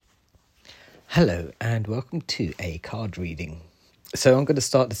Hello and welcome to a card reading. So I'm going to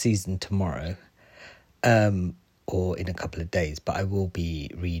start the season tomorrow, or in a couple of days, but I will be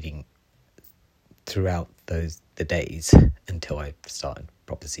reading throughout the days until I start a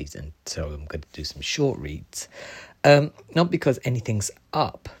proper season. So I'm going to do some short reads, not because anything's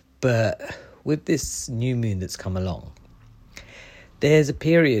up, but with this new moon that's come along, there's a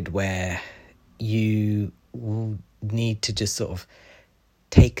period where you will need to just sort of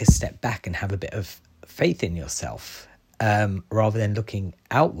take a step back and have a bit of faith in yourself, rather than looking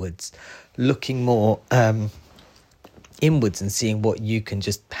outwards, looking more inwards and seeing what you can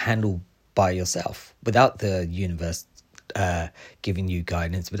just handle by yourself without the universe giving you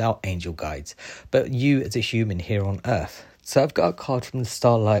guidance, without angel guides, but you as a human here on earth. So I've got a card from the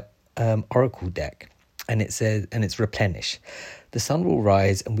Starlight Oracle deck, and it says, and it's Replenish. The sun will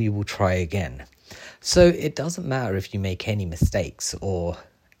rise and we will try again. So it doesn't matter if you make any mistakes or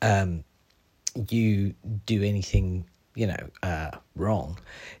you do anything, wrong.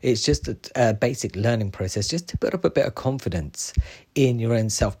 It's just a basic learning process, just to put up a bit of confidence in your own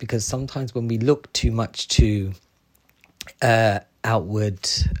self, because sometimes when we look too much to outward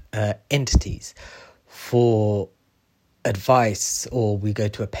entities for advice, or we go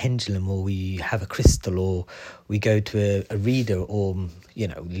to a pendulum, or we have a crystal, or we go to a reader, or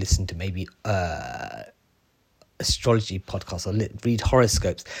listen to maybe astrology podcasts, or read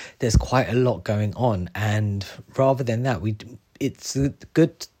horoscopes, there's quite a lot going on, and rather than that, it's a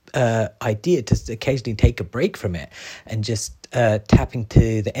good idea to occasionally take a break from it and just tap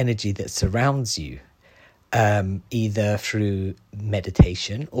into the energy that surrounds you, either through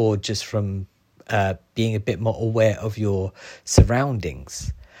meditation or just from being a bit more aware of your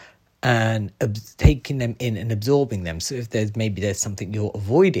surroundings and taking them in and absorbing them. So if there's something you're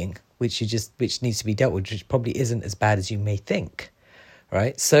avoiding, which needs to be dealt with, which probably isn't as bad as you may think,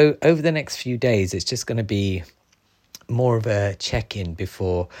 right? So over the next few days, it's just going to be more of a check-in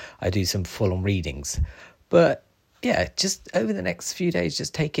before I do some full-on readings. But yeah, just over the next few days,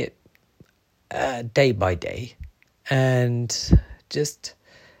 just take it day by day and just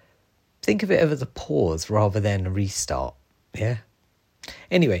think of it as a pause rather than a restart. Yeah.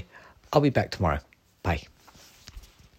 Anyway, I'll be back tomorrow. Bye.